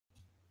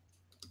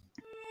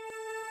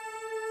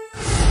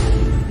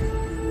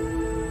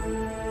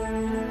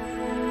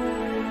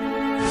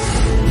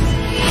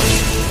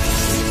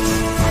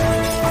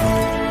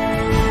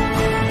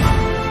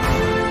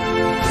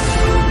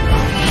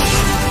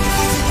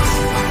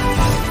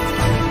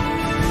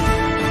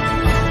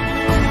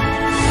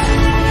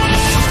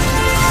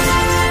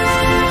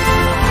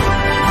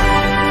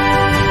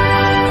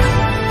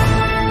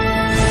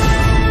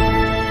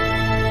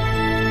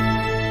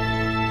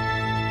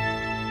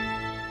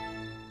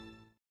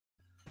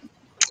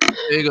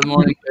Hey, good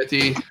morning,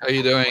 Betty. How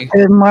you doing?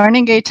 Good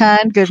morning,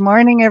 Gaetan. Good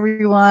morning,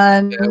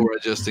 everyone. Yeah, we're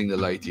adjusting the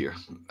light here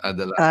at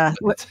the last Uh,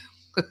 w- minute.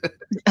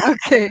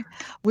 okay,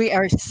 we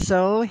are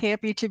so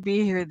happy to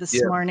be here this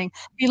Yeah. morning.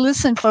 Hey,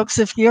 listen, folks,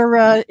 if you're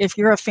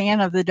a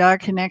fan of the Dog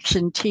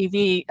Connection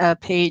TV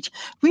page,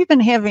 we've been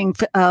having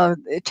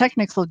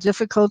technical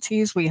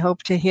difficulties. We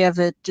hope to have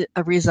it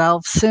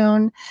resolved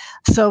soon.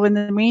 So, in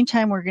the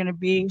meantime, we're going to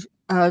be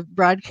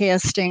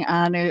broadcasting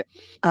on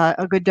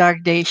a Good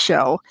Dog Day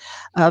show,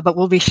 but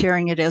we'll be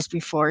sharing it as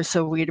before.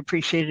 So, we'd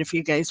appreciate it if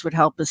you guys would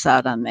help us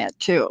out on that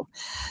too.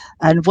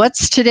 And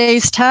what's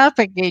today's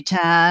topic,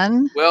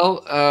 Gaetan?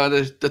 Well,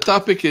 the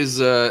topic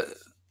is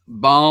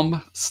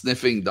bomb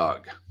sniffing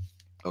dog.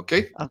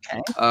 Okay.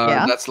 Okay.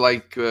 Yeah. That's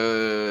like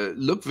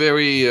look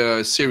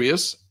very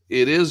serious.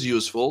 It is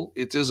useful.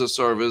 It is a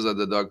service that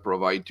the dog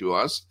provide to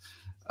us,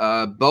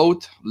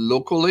 both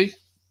locally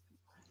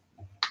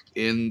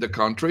in the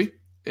country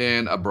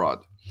and abroad.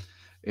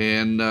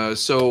 And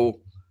so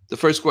the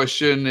first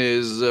question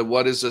is,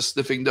 what is a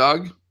sniffing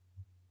dog?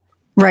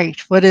 Right.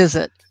 What is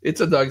it?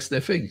 It's a dog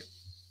sniffing.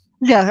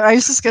 Yeah, I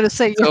was just going to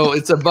say, So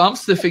it's a bomb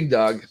sniffing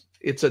dog.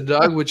 It's a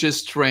dog which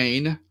is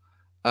trained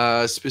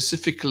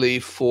specifically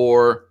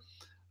for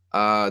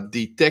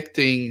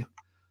detecting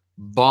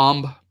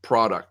bomb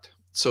product.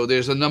 So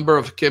there's a number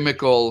of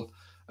chemical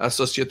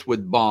associated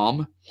with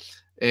bomb,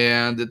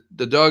 and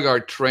the dog are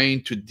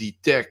trained to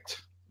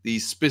detect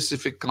these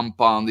specific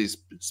compound, these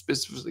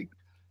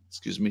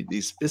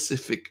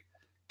specific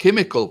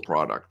chemical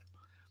product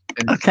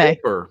and okay.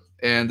 vapor,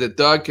 and the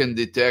dog can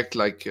detect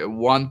like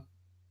 1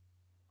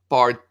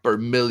 part per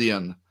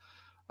million.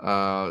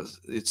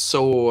 It's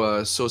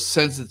so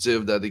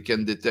sensitive that it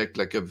can detect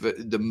like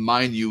the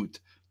minute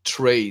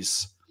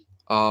trace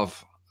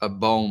of a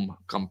bomb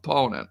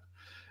component,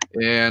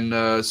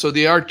 and so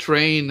they are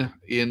trained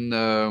in.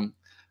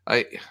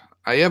 I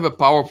I have a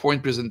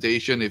PowerPoint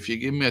presentation. If you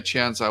give me a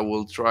chance, I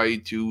will try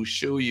to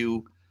show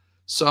you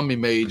some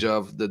image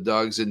of the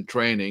dogs in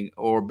training,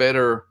 or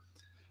better,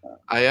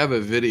 I have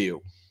a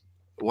video.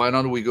 Why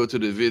don't we go to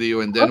the video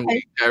and then Okay.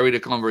 we carry the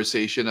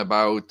conversation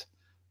about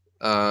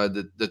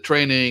the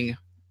training,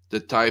 the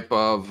type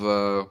of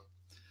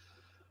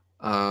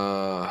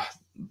uh,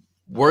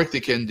 work they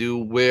can do,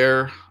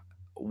 where,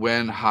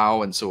 when,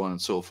 how, and so on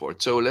and so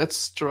forth. So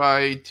let's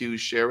try to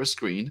share a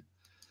screen.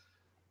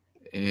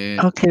 And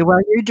Okay. While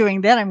you're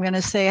doing that, I'm going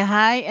to say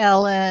hi,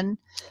 Ellen.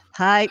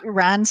 Hi,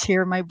 Ron's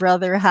here, my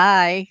brother.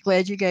 Hi.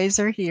 Glad you guys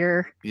are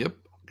here. yep,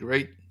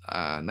 great.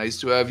 Nice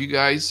to have you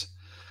guys.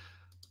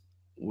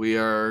 We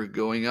are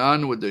going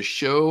on with the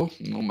show,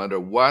 no matter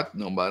what,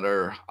 no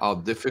matter how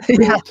yeah.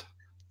 difficult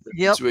the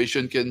Yep.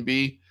 situation can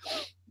be,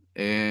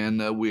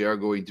 and we are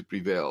going to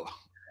prevail.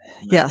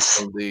 That's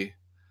Yes. all the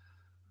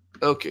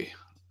okay.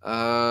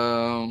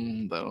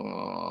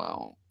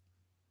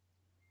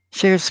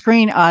 Share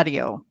screen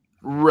audio.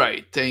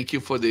 Right. Thank you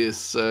for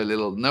this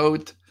little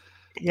note.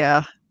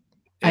 Yeah.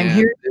 I'm And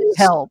here to this,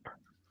 help.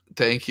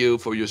 thank you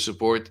for your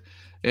support.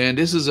 And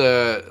this is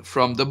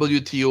from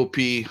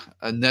WTOP,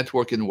 a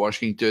network in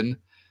Washington.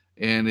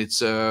 And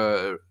it's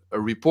a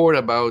report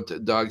about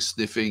dog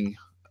sniffing,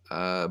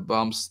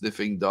 bomb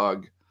sniffing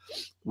dog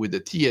with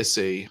the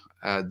TSA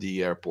at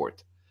the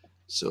airport.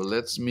 So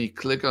let's me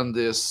click on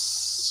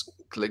this,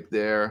 click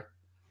there,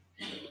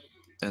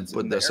 and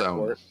put in the the sound.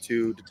 airport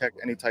to detect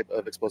any type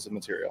of explosive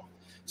material.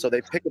 So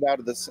they pick it out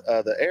of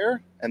the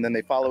air, and then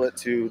they follow it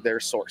to their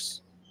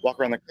source. Walk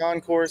around the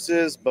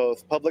concourses,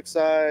 both public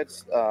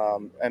sides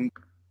and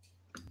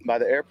by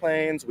the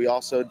airplanes. We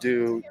also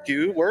do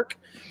queue work.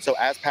 So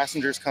as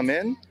passengers come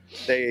in,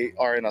 they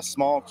are in a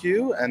small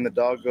queue, and the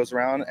dog goes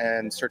around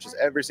and searches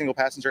every single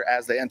passenger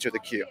as they enter the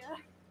queue.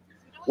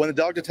 When the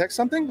dog detects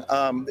something,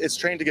 it's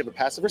trained to give a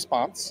passive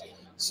response.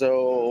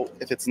 So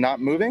if it's not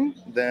moving,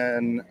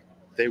 then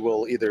they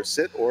will either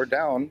sit or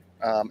down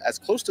as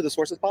close to the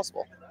source as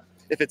possible.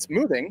 If it's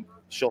moving,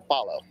 she'll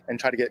follow and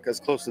try to get as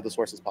close to the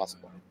source as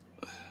possible.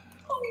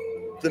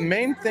 The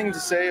main thing to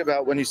say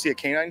about when you see a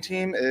canine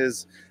team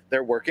is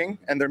they're working,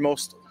 and they're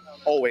most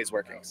always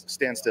working.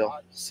 Stand still,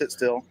 sit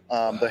still.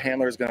 The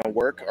handler is going to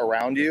work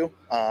around you,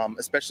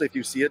 especially if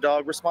you see a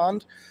dog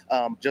respond.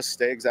 Just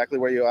stay exactly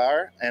where you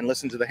are and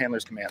listen to the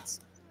handler's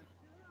commands.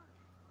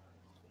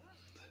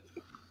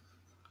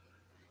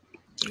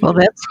 Well,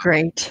 that's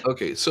great.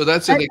 Okay, so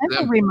that's an That's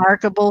example.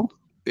 remarkable.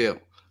 Yeah,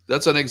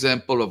 that's an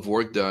example of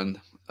work done.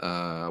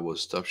 I will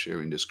stop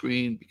sharing the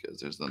screen because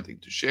there's nothing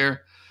to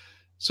share.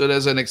 So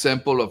there's an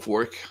example of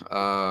work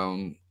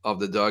of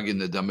the dog in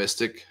the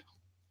domestic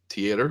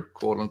theater,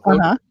 quote unquote,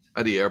 Uh-huh.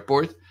 at the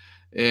airport.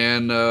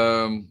 And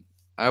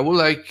I would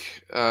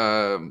like,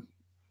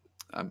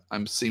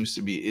 I'm seems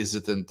to be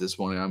hesitant this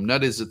morning. I'm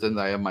not hesitant.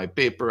 I have my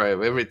paper. I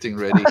have everything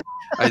ready.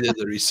 I did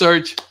the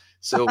research.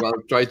 So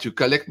I'll try to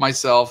collect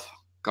myself,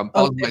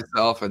 compose Okay.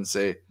 myself, and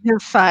say, You're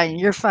fine.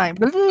 You're fine.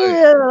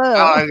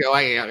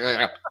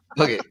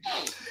 okay.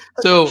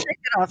 So Shake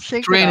it off. Shake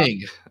it off.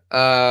 training.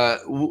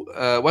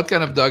 What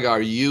kind of dog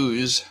are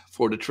used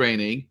for the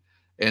training?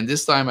 And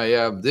this time I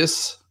have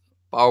this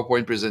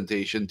PowerPoint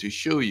presentation to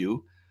show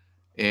you.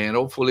 And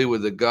hopefully,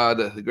 with the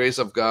grace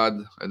of God,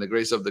 and the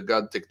grace of the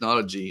God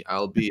technology,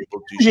 I'll be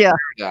able to Yeah, share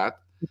that.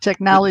 the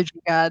technology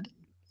god.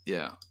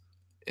 Yeah.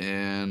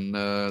 And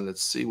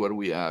let's see what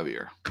we have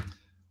here.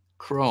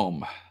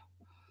 Chrome.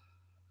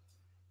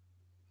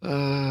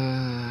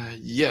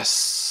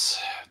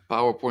 Yes.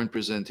 PowerPoint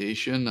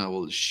presentation. I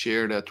will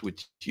share that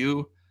with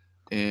you.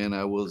 And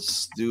I will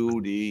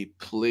do the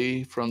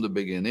play from the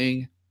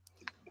beginning.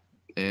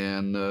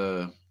 And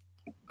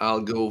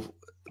I'll go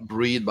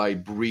breed by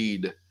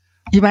breed.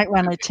 You might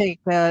want to take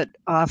that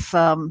off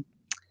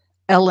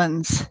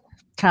Ellen's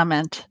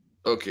comment.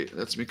 Okay,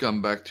 let's me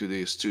come back to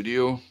the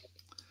studio.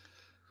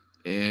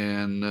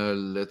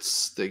 And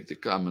let's take the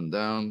comment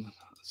down.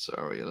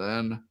 Sorry,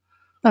 Len.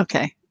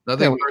 Okay, there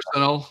Nothing we go.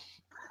 personal.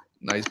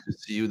 Nice to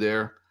see you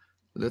there.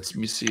 Let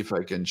me see if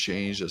I can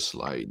change the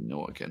slide.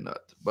 No, I cannot.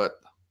 But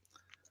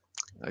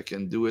I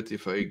can do it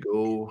if I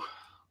go.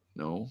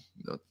 No,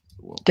 that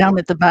won't Down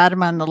work. at the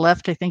bottom on the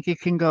left, I think you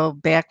can go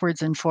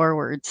backwards and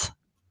forwards.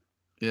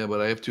 Yeah,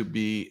 but I have to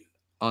be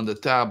on the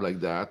tab like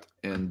that.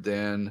 And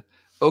then,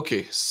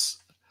 okay,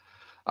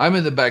 I'm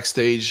in the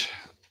backstage.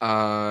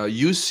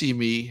 You see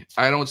me.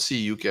 I don't see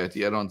you,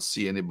 Kathy. I don't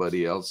see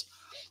anybody else.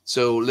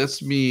 So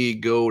let's me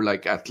go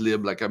like at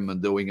lib, like I'm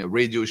doing a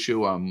radio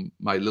show on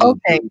my little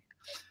Okay,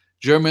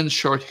 German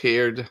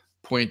short-haired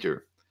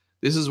pointer.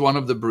 This is one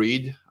of the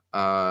breed,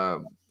 uh,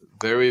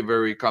 very,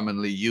 very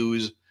commonly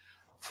used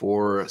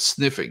for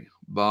sniffing.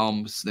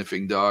 Bomb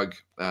sniffing dog.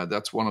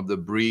 That's one of the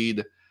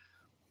breed.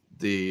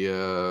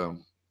 The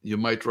You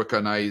might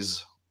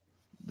recognize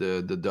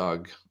the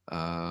dog,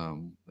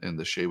 and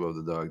the shape of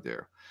the dog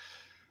there.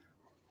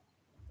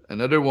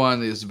 Another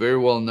one is very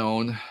well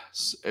known.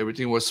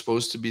 Everything was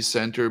supposed to be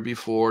center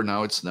before,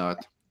 now it's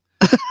not.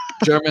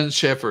 German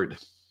Shepherd.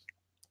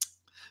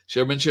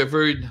 German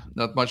Shepherd,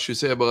 not much to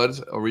say about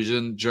it.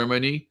 Origin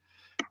Germany,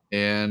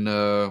 and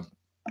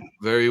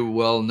very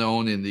well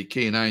known in the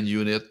K9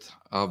 unit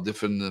of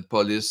different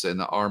police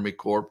and army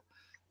corps,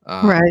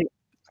 uh, right.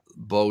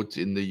 both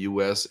in the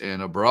U.S.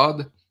 and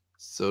abroad.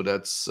 So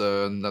that's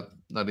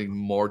nothing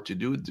more to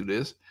do to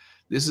this.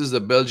 This is the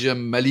Belgian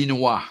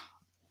Malinois.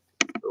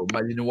 So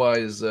Malinois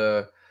is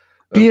a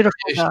Beautiful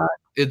variation. dog.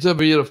 It's a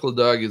beautiful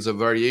dog. It's a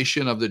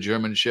variation of the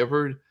German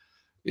Shepherd.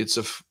 It's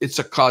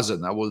a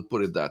cousin. I will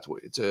put it that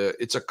way.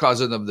 It's a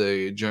cousin of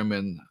the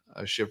German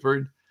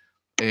Shepherd,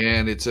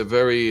 and it's a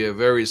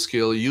very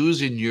skill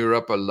used in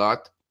Europe a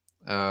lot,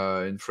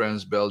 in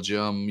France,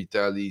 Belgium,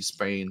 Italy,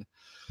 Spain,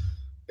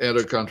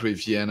 other country,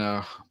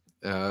 Vienna.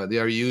 They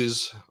are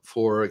used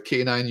for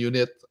canine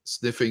unit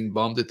sniffing,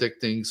 bomb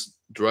detecting,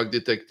 drug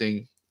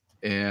detecting,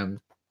 and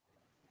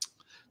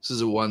this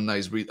is a one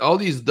nice breed. All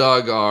these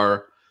dogs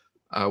are,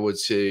 I would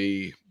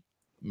say,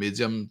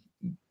 medium,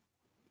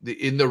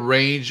 in the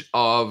range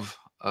of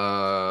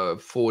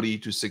 40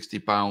 to 60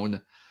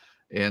 pound,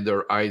 and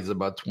their eye is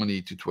about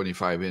 20 to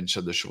 25 inch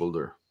at the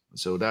shoulder.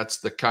 So that's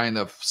the kind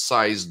of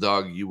size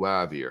dog you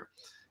have here.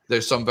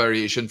 There's some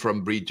variation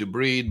from breed to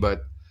breed,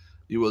 but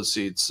you will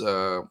see it's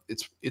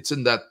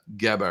in that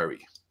gabarit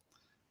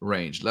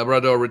range.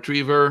 Labrador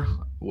Retriever,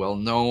 well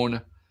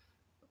known,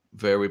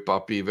 very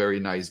puppy,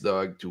 very nice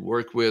dog to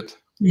work with.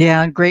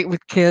 Yeah, great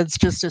with kids.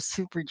 Just a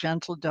super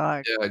gentle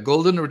dog. Yeah,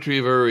 Golden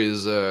Retriever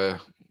is the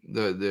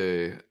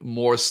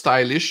more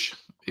stylish,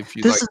 if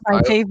you This like is my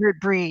style. favorite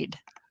breed.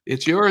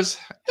 It's yours.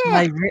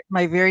 Yeah,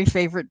 My very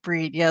favorite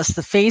breed. Yes,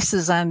 the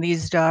faces on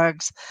these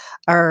dogs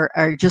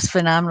are just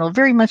phenomenal.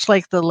 Very much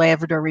like the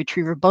Labrador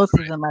Retriever. Both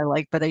of them I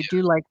like, but I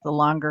do like the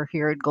longer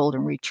haired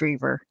Golden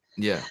Retriever.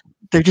 yeah,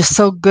 They're just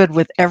so good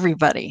with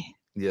everybody.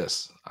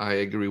 yes, I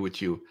agree with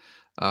you.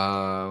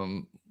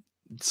 Um,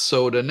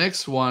 so the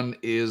next one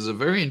is a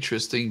very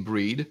interesting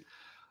breed.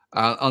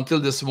 Until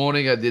this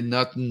morning, I did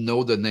not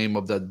know the name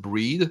of that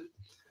breed,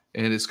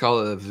 and it's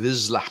called a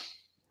Vizsla.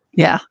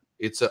 Yeah.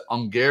 It's a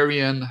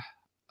Hungarian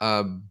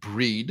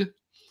breed,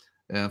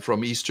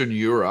 from Eastern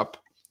Europe,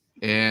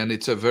 and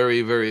it's a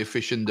very, very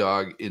efficient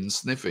dog in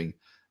sniffing.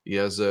 He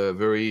has a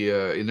very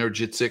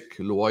energetic,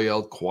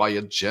 loyal,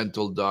 quiet,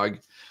 gentle dog,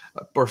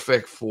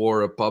 perfect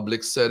for a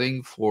public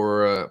setting,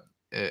 for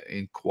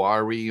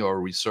inquiry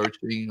or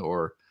researching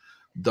or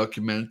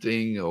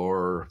documenting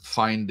or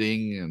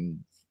finding, and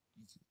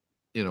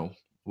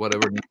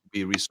whatever needs to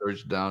be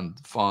researched down,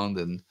 found,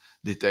 and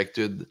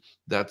detected.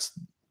 That's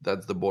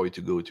that's the boy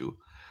to go to.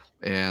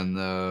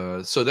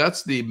 And so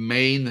that's the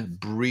main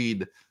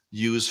breed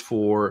used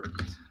for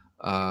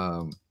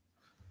um,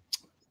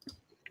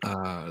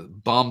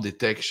 bomb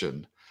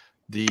detection.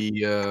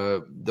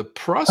 The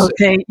process.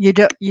 Okay. You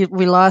do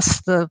we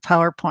lost the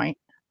PowerPoint.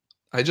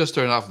 I just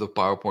turned off the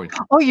PowerPoint.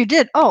 Oh, you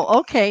did. Oh,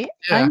 okay.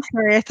 Yeah, I'm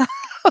sorry. I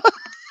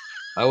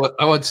thought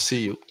I want to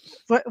see you.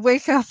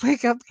 wake up,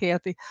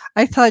 Kathy.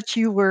 I thought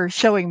you were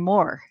showing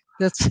more.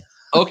 That's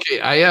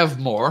Okay, I have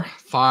more.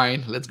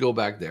 Fine, let's go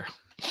back there.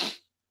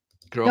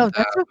 Chrome no, tab.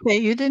 that's okay.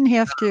 You didn't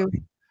have to.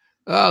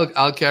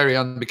 I'll carry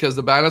on because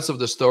the balance of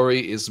the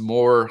story is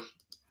more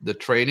the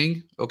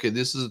training. Okay,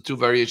 this is a two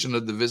variation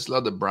of the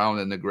Vizsla, the brown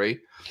and the gray.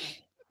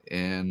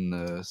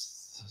 And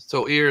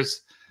so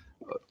here's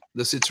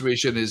the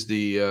situation is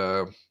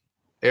the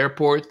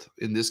airport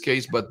in this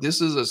case, but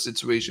this is a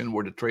situation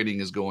where the training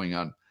is going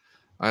on.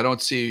 I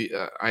don't see.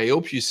 I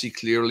hope you see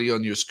clearly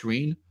on your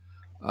screen.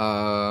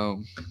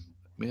 Um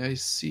may I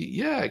see?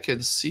 Yeah, I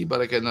can see, but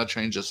I cannot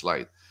change the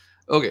slide.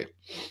 Okay,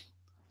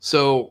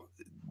 so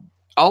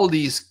all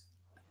these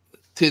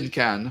tin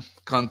can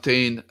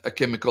contain a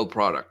chemical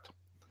product.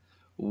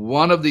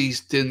 One of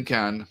these tin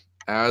can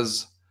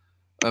has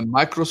a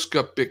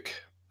microscopic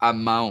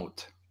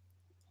amount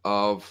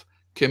of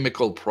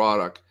chemical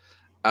product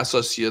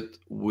associated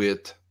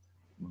with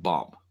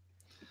bomb.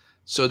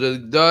 So the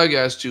dog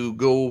has to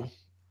go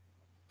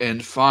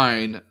and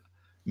find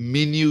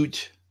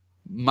minute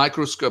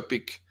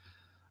microscopic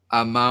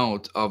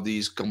amount of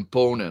these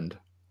component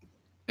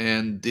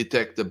and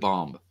detect the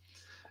bomb.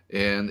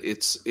 And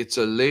it's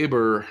a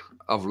labor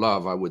of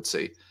love, I would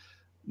say.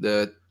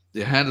 The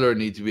handler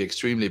need to be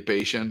extremely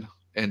patient,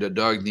 and the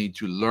dog need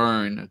to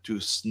learn to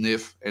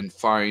sniff and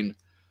find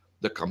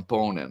the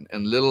component.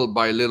 And little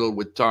by little,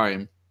 with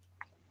time,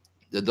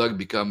 the dog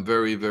become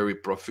very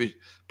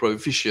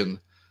proficient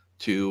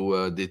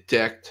to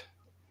detect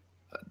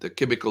the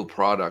chemical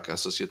product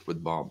associated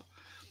with bomb.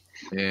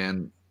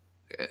 And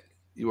uh,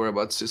 you were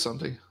about to say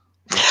something?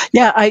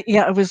 Yeah, I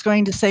was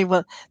going to say,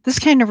 well, this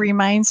kind of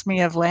reminds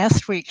me of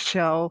last week's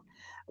show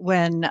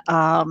when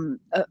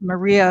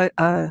Maria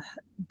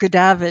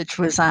Gudavich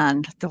was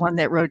on, the one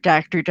that wrote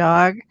Dr.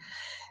 Dog,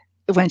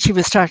 when she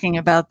was talking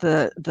about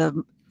the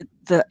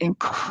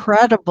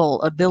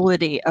incredible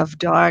ability of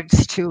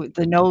dogs to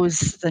the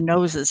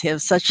noses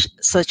have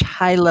such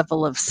high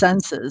level of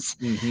senses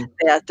Hmm.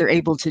 that they're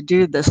able to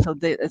do this. So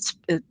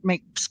it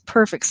makes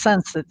perfect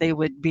sense that they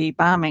would be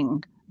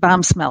bomb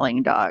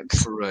smelling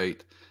dogs.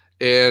 Right.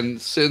 And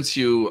since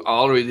you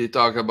already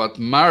talked about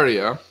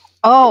Maria, I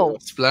Oh,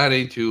 was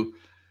planning to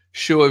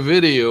show a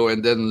video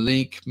and then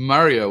link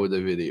Maria with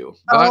a video.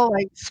 But oh,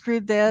 I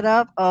screwed that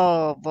up.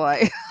 Oh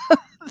boy,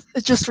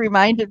 it just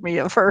reminded me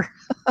of her.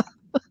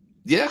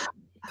 yeah,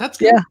 that's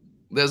good. Yeah.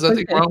 There's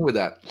nothing Okay. wrong with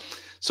that.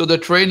 So the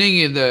training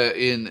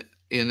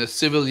in a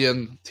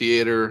civilian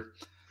theater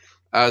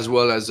as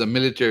well as a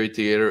military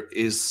theater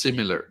is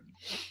similar.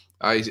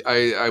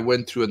 I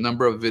went through a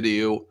number of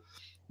video.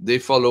 They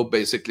follow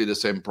basically the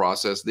same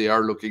process. They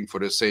are looking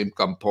for the same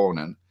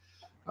component.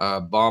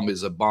 Bomb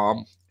is a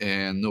bomb,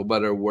 and no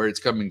matter where it's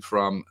coming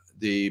from,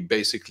 they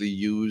basically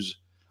use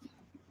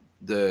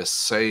the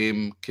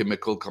same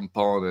chemical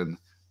component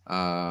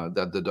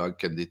that the dog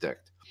can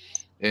detect.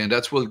 And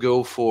that's will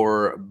go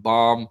for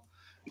bomb.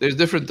 There's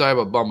different type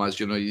of bomb, as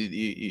you know.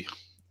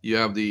 You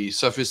have the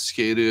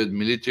sophisticated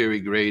military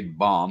grade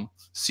bomb,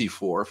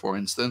 C4, for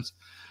instance.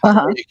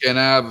 Uh-huh. You can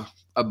have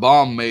a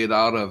bomb made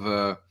out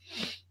of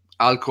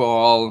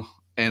alcohol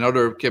and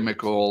other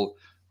chemical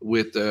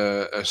with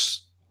a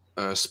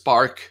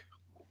spark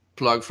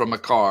plug from a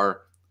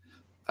car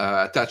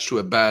attached to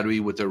a battery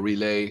with a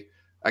relay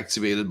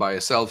activated by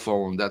a cell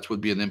phone. That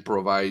would be an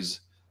improvised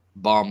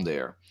bomb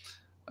there.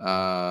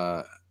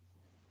 Uh,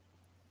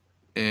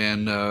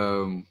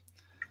 and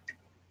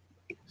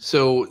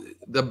So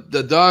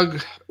the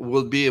dog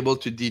will be able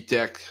to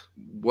detect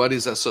what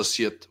is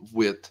associated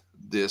with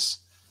this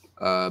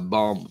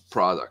bomb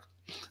product.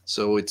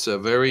 So it's a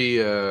very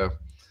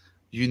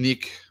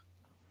unique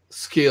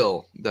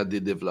skill that they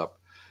develop.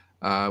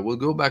 We'll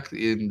go back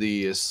in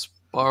the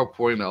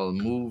PowerPoint. I'll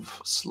move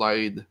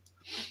slide.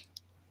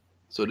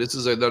 So this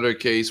is another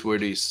case where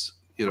they,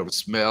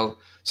 smell,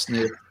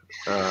 sniff,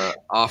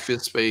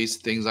 office space,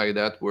 things like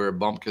that, where a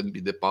bomb can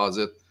be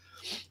deposited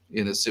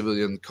in the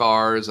civilian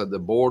cars at the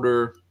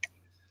border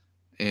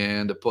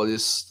and the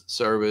police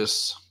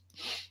service.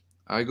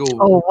 I go,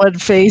 Oh, what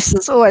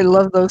faces! Oh, I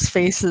love those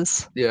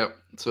faces. yeah.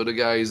 So the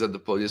guy is at the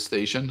police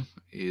station.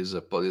 He's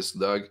a police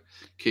dog,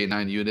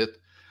 K9 unit.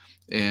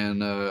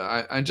 And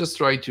I just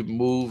try to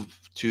move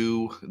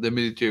to the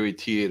military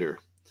theater.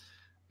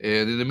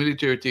 And in the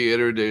military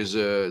theater, there's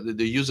the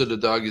use of the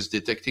dog is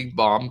detecting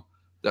bomb,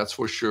 that's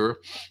for sure.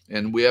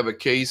 And we have a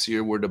case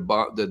here where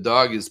the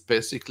dog is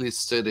basically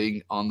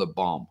sitting on the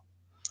bomb,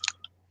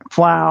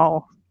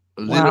 Wow,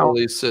 wow.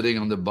 literally sitting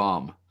on the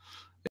bomb,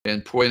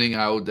 and pointing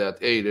out that,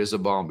 hey, there's a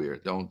bomb here.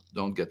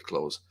 Don't get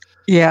close.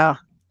 Yeah,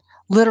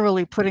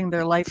 literally putting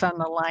their life on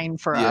the line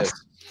for us.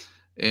 Yes.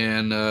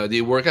 And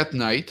they work at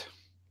night,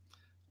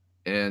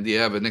 and they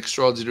have an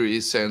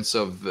extraordinary sense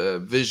of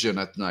vision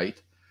at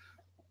night,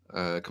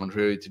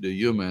 contrary to the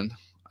human.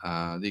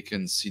 They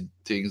can see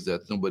things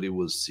that nobody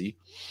will see.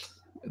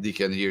 They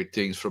can hear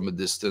things from a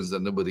distance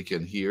that nobody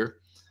can hear,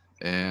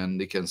 and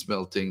they can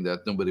smell things that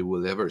nobody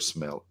will ever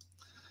smell.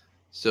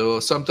 So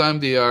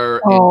sometimes they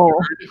are Oh,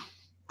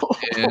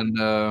 injured,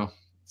 and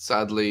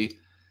sadly,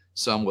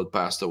 some will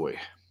pass away.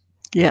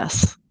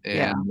 yes.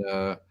 Yeah.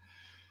 And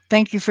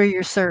Thank you for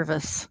your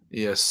service.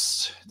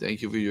 yes,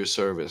 thank you for your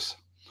service.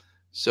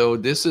 So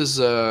this is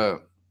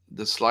the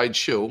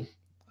slideshow.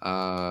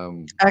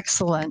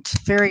 Excellent.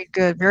 Very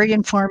good. Very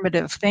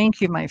informative.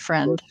 Thank you, my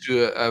friend.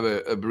 To have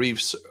a brief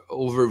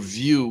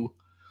overview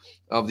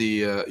of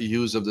the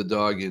use of the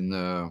dog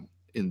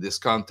in this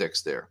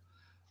context there.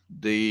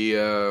 The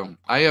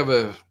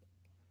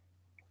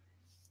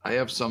I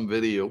have some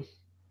video,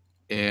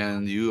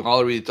 and you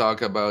already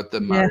talk about the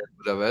Yeah. Maria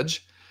Budavedge,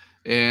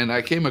 and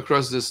I came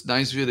across this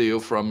nice video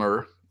from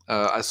her,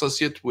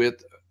 associate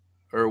with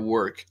her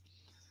work,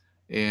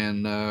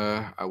 and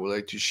I would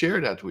like to share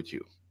that with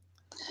you.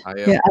 I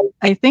Yeah. am,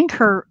 I think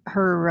her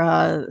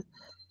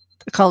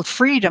called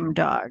Freedom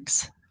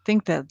Dogs. I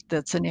think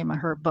that's the name of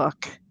her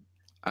book.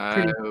 I,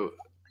 Pretty well.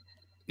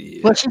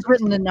 yeah, She's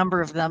written a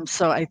number of them,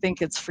 so I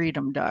think it's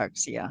Freedom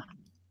Dogs. Yeah.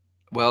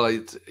 well,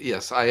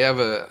 yes, I have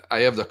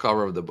the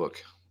cover of the book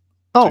to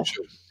Oh,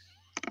 show.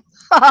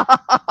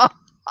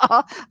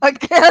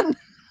 again.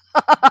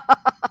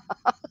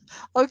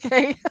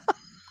 Okay.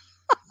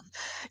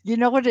 You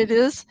know what it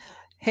is?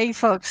 Hey,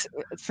 folks,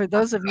 for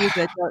those of you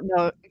that don't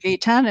know,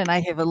 Gaetan and I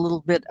have a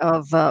little bit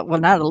of, well,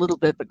 not a little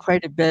bit, but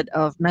quite a bit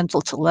of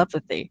mental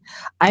telepathy.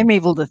 I'm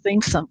able to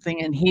think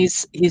something and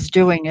he's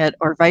doing it,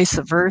 or vice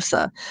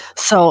versa.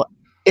 So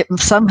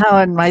somehow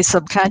in my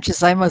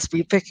subconscious, I must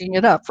be picking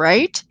it up,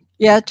 right?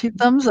 Yeah, two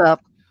thumbs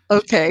up. She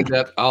Okay. do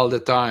that all the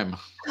time.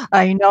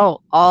 I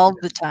know all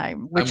the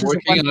time, I'm which is a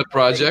working on a wonderful thing.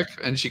 project,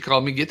 and she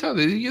called me, "Get out!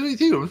 You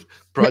Yeah, I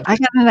project."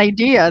 got an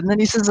idea. And then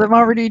he says, I'm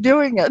already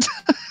doing it.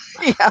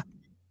 Yeah.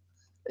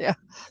 Yeah.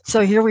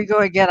 So here we go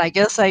again. I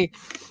guess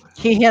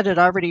he had it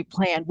already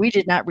planned. We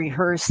did not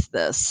rehearse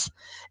this,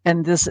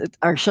 and this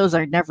our shows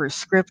are never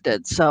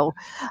scripted. So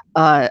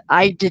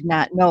I did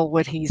not know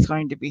what he's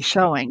going to be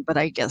showing, but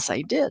I guess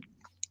I did.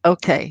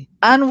 Okay,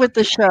 on with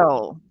the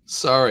show.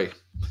 Sorry,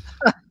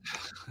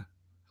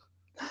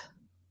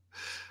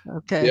 we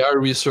Okay. are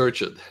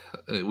researched.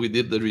 We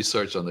did the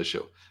research on the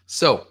show.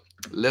 So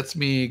let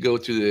me go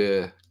to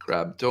the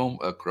Crab Dome,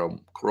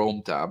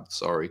 Chrome tab.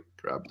 Sorry,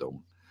 Crab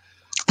Dome.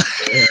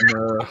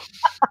 And,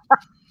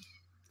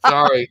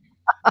 sorry,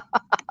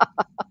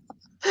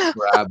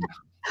 Crab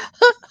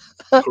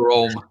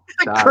Chrome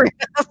tab. Crap.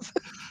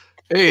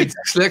 Hey, it's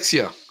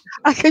dyslexia.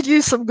 I could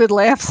use some good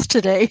laughs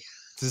today.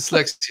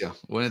 Dyslexia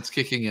when it's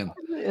kicking in.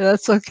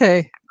 That's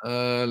okay.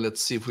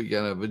 Let's see if we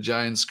can have a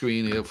giant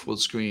screen here, full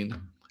screen.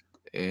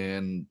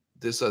 And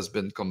this has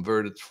been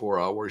converted for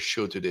our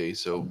show today.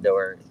 So They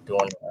were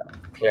doing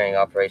clearing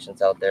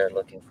operations out there,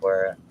 looking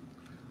for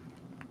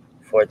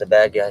the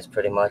bad guys,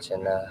 pretty much,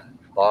 and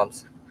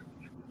bombs.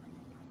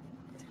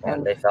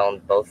 And they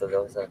found both of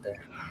those out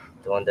there,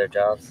 doing their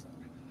jobs.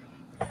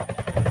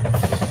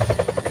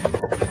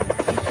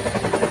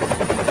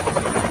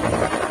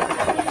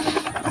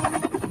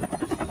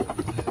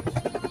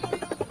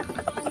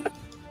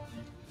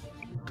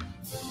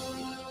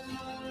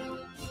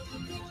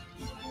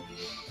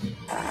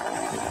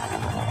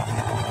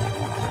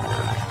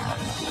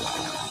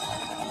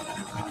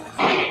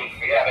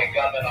 We have a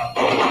gunman on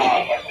board.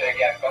 I say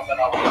again, gunman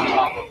on board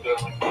top of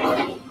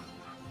building.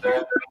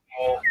 They're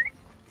full.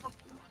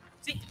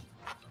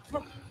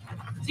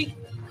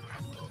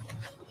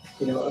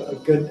 You know, a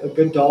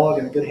good dog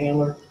and a good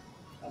handler,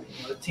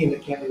 a team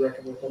that can't be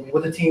reckoned with. I mean,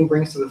 what the team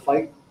brings to the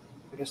fight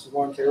against the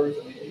war on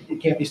terrorism, I mean,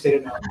 it can't be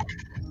stated enough.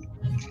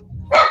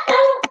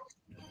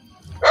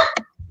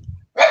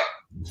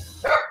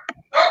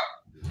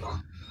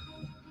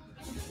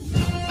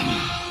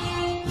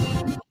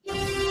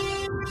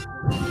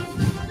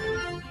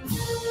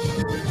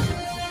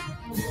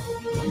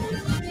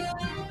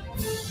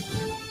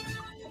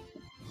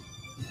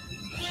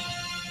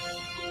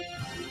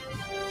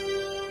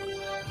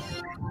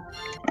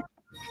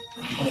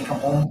 When they come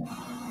home,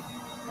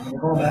 I mean, they're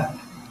going back.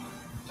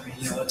 I mean,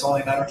 you know, it's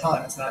only a matter of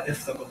time. It's not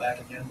if they'll go back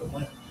again, but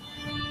when.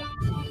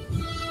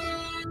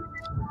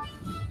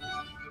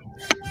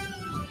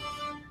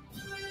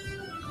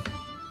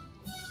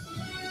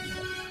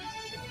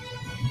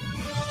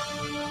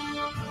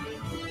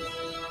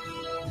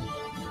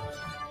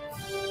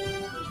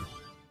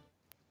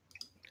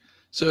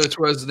 so it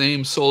was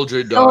named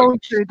Soldier Dog.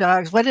 Soldier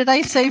dogs. What did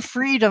I say?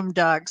 Freedom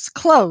dogs.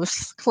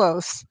 Close,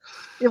 close.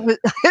 It was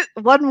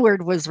one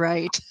word was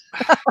right.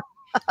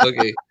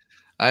 Okay.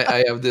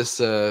 I have this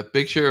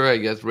picture. I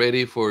get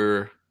ready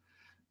for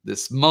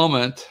this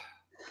moment.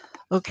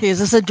 Okay, is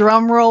this a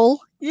drum roll?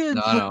 Yeah.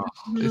 No,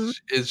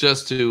 it's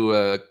just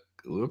to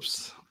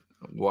oops.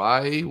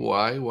 Why?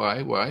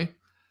 Because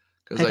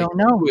I I don't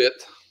know. do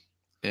it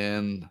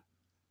and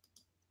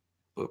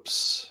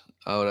oops.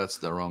 Oh, that's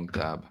the wrong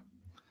tab.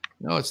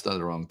 No, it's not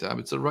the wrong tab.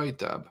 It's the right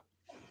tab.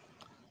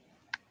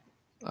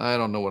 I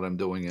don't know what I'm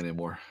doing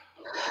anymore.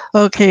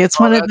 Okay, it's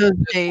Oh, one of that's those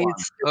this days. one.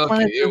 It's one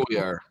Okay, of here those we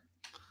are.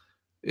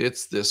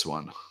 It's this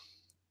one.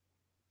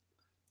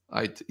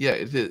 Yeah,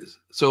 it is.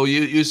 So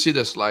you see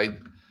the slide.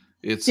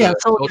 It's Yeah, a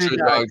Soldier Soldier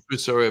Dog. Dog, True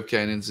Story of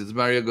Canyons. It's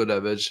Maria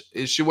Godavich.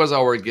 She was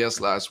our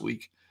guest last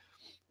week,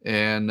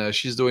 and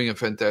she's doing a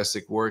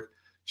fantastic work.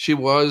 She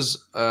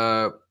was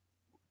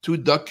to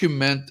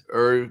document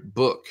her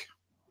book.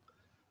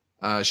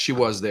 She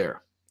was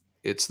there.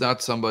 It's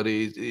not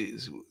somebody.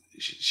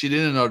 She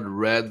didn't not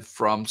read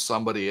from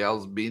somebody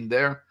else being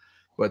there,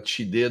 but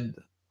she did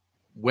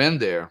went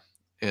there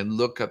and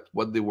look at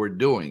what they were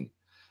doing,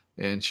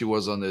 and she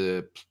was on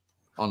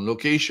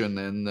location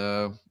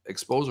and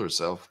exposed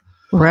herself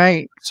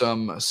Right.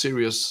 some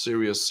serious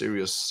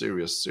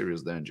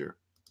danger.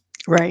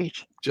 Right.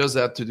 Just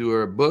had to do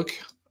her book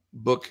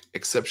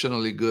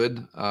exceptionally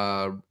good,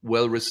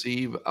 well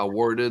received,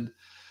 awarded,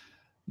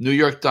 New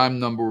York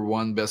Times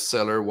 #1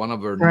 bestseller, one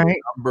of her Right.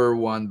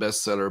 #1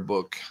 bestseller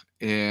book.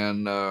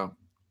 And I'm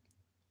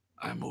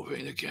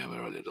moving the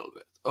camera a little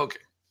bit. Okay.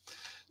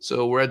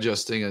 So we're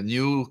adjusting a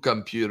new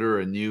computer,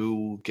 a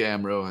new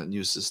camera, a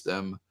new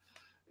system.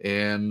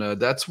 And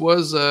that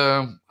was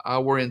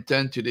our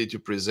intent today, to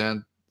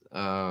present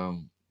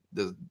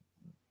the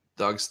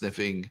dog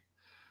sniffing,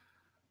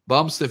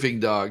 bomb sniffing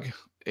dog.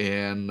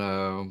 And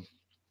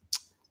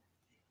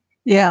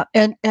Yeah.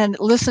 And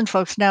listen,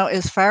 folks. Now,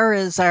 as far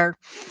as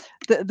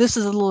this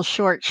is a little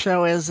short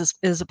show as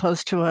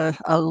opposed to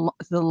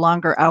the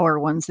longer hour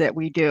ones that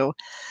we do,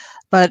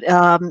 but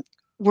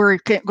we're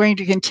going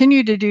to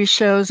continue to do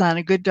shows on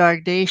a Good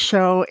Dog Day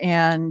show,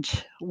 and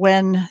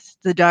when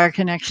the Dog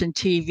Connection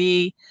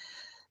TV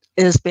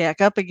is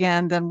back up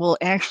again, then we'll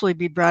actually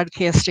be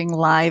broadcasting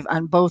live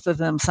on both of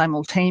them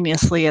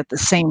simultaneously at the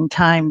same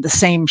time, the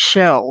same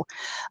show.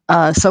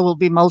 So we'll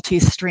be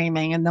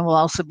multi-streaming, and then we'll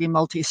also be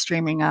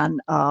multi-streaming on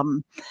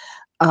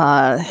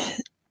what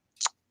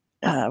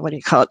do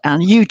you call it, on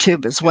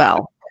YouTube as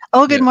well.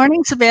 Oh, good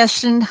morning,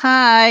 Sebastian.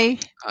 Hi.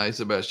 Hi,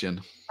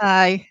 Sebastian.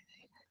 Hi.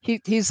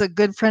 He's a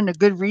good friend, a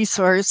good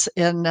resource,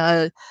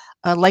 and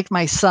like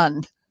my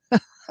son.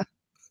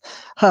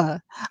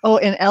 Oh,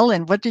 and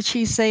Ellen, what did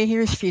she say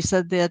here? She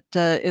said that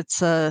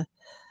it's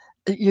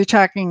you're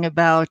talking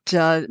about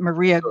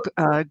Maria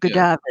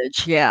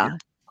Gudovich. Yeah.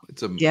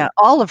 Yeah.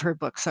 All of her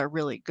books are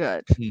really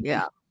good.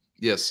 Yeah.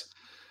 Yes.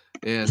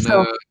 And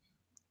so,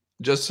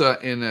 just for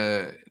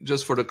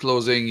the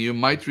closing, you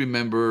might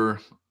remember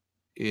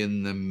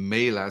in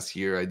May last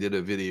year, I did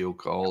a video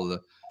called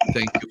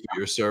 "Thank You for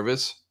Your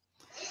Service."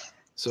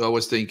 So I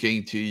was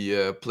thinking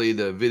to play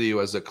the video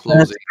as a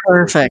closing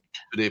for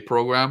today's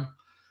program.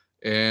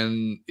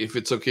 And if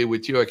it's okay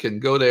with you, I can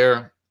go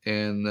there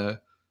and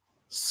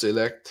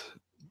select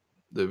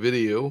the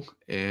video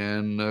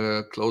and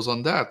close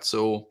on that.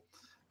 So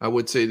I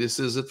would say this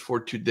is it for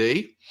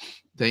today.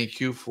 Thank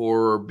you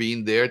for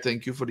being there.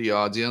 Thank you for the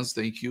audience.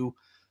 Thank you,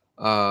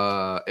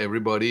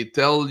 everybody.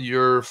 Tell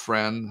your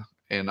friend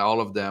and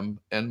all of them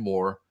and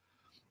more.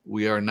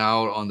 We are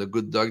now on the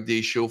Good Dog Day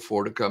show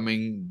for the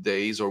coming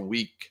days or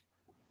week.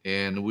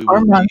 And we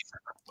will be,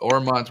 or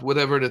month,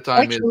 whatever the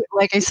time is.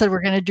 Like I said,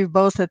 we're going to do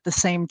both at the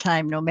same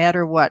time, no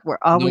matter what. We're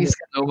always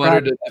no matter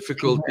the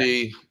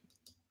difficulty,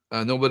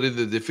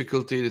 the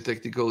difficulty, the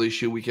technical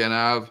issue we can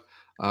have,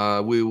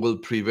 we will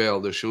prevail.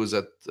 The show is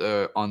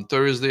on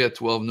Thursday at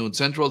 12 noon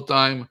Central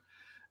Time.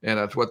 And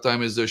at what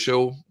time is the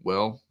show?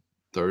 Well,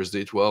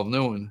 Thursday, 12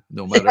 noon,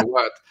 no matter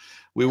what.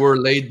 We were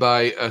late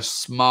by a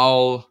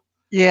small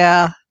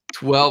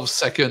 12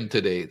 second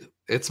today.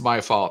 It's my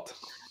fault.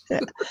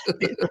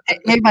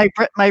 Hey,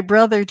 my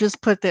brother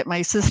just put that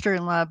my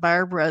sister-in-law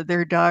Barbara,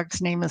 their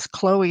dog's name is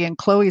Chloe, and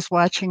Chloe's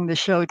watching the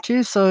show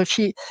too, so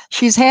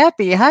she's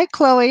happy. Hi,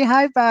 Chloe.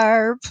 Hi,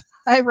 Barb.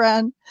 Hi,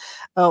 Ron.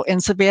 Oh,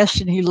 and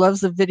Sebastian, he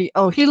loves the video.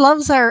 Oh, he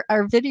loves our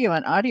video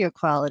and audio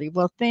quality.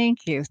 Well,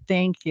 thank you.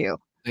 Thanks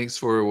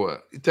for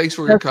your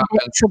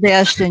comment,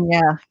 Sebastian.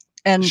 Yeah,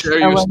 and share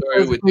your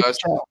story with us.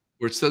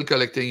 We're still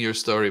collecting your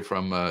story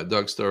from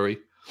Dog Story,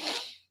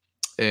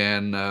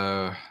 and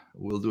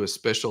we'll do a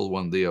special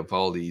one day of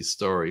all these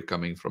stories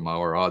coming from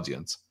our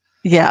audience.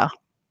 Yeah.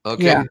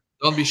 Okay. Yeah.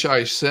 Don't be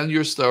shy. Send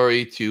your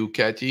story to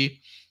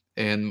Kathy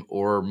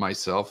or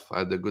myself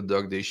at the Good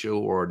Dog Day Show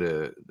or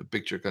the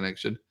Picture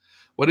Connection.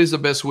 What is the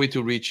best way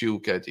to reach you,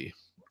 Kathy?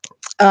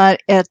 At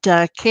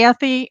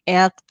Kathy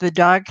at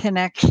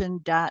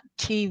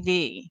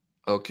thedogconnection.tv.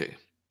 Okay.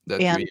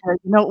 And you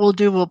know what we'll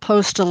do? We'll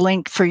post a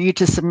link for you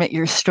to submit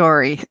your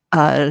story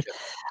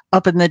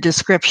up in the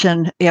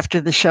description after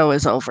the show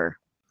is over.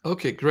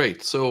 Okay,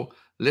 great. So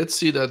let's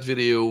see that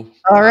video.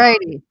 All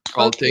righty.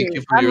 Thank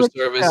you for your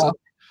service.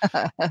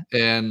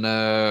 And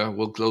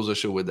we'll close the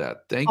show with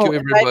that. Thank you,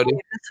 everybody.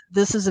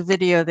 This is a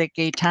video that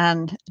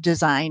Gaetan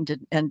designed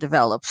and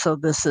developed. So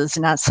this is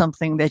not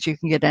something that you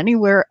can get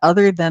anywhere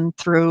other than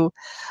through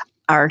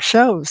our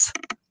shows.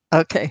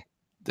 Okay.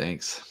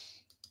 Thanks.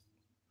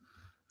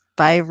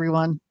 Bye,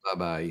 everyone.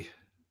 Bye-bye.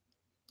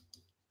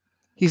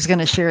 He's going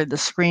to share the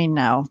screen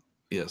now.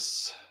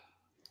 Yes.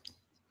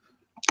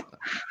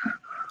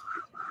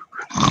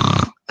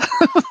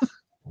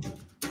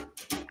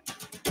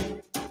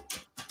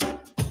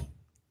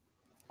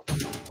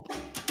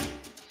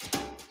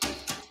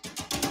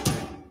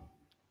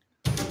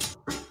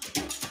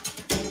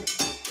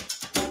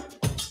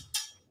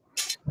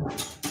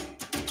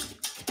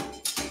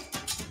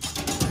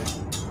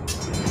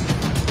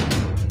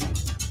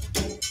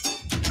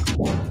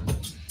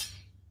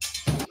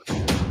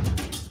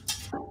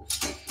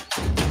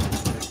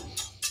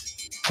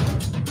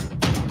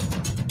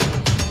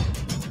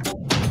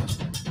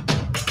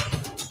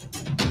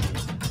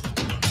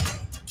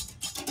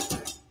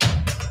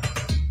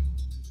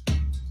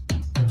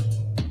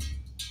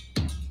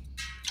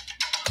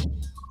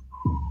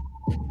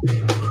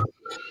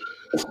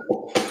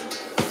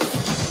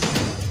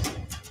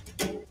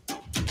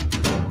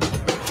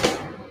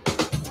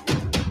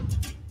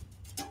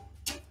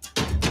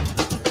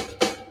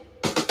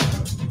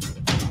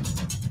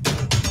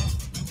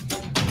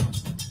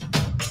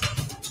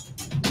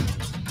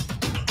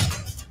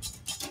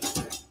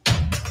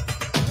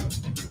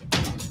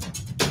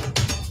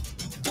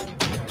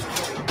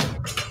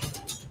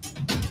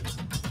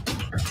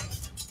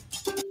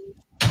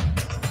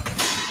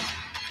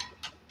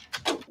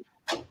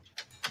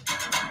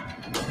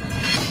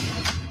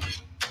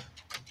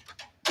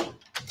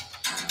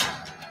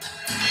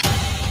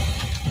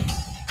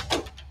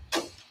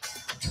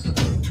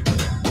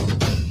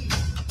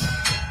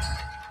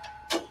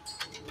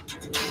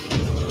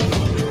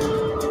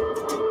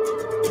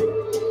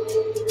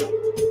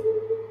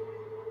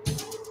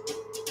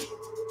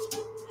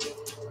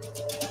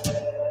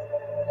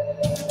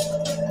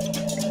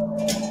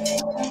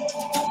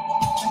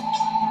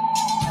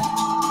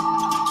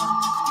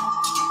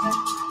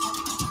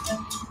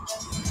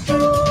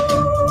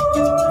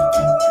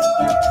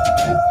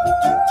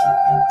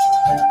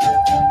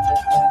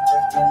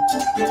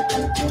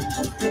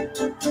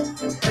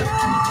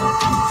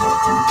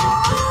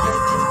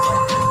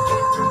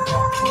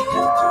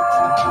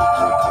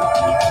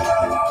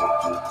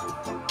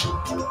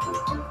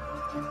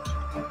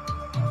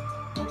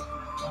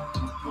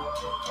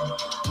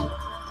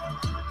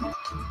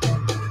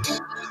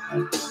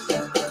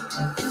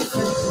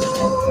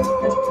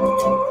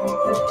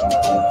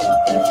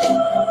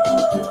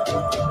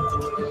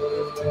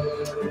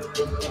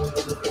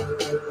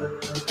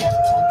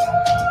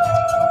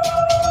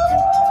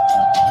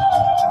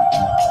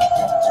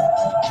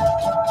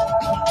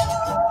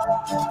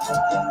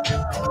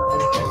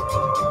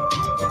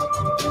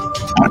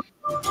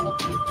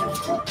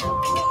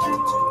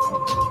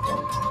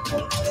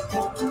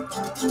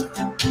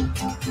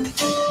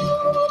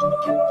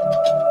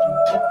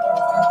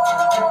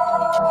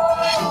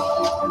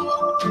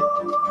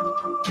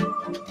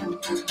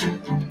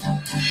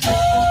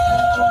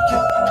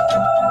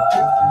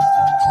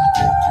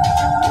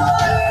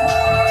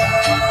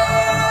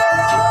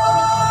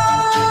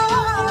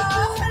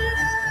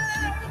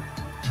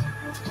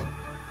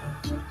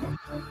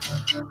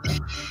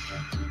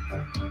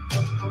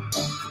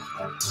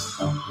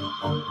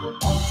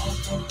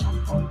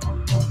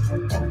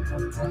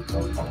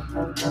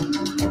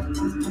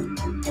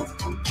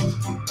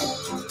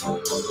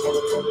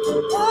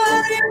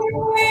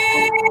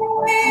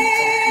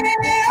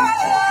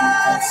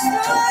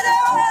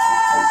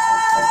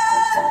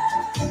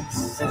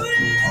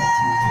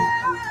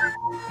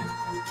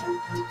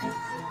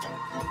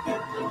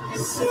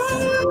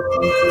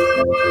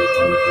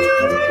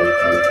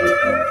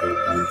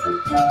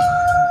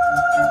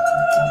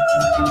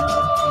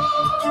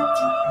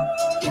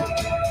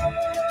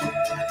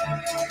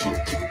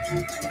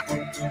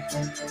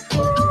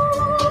 Thank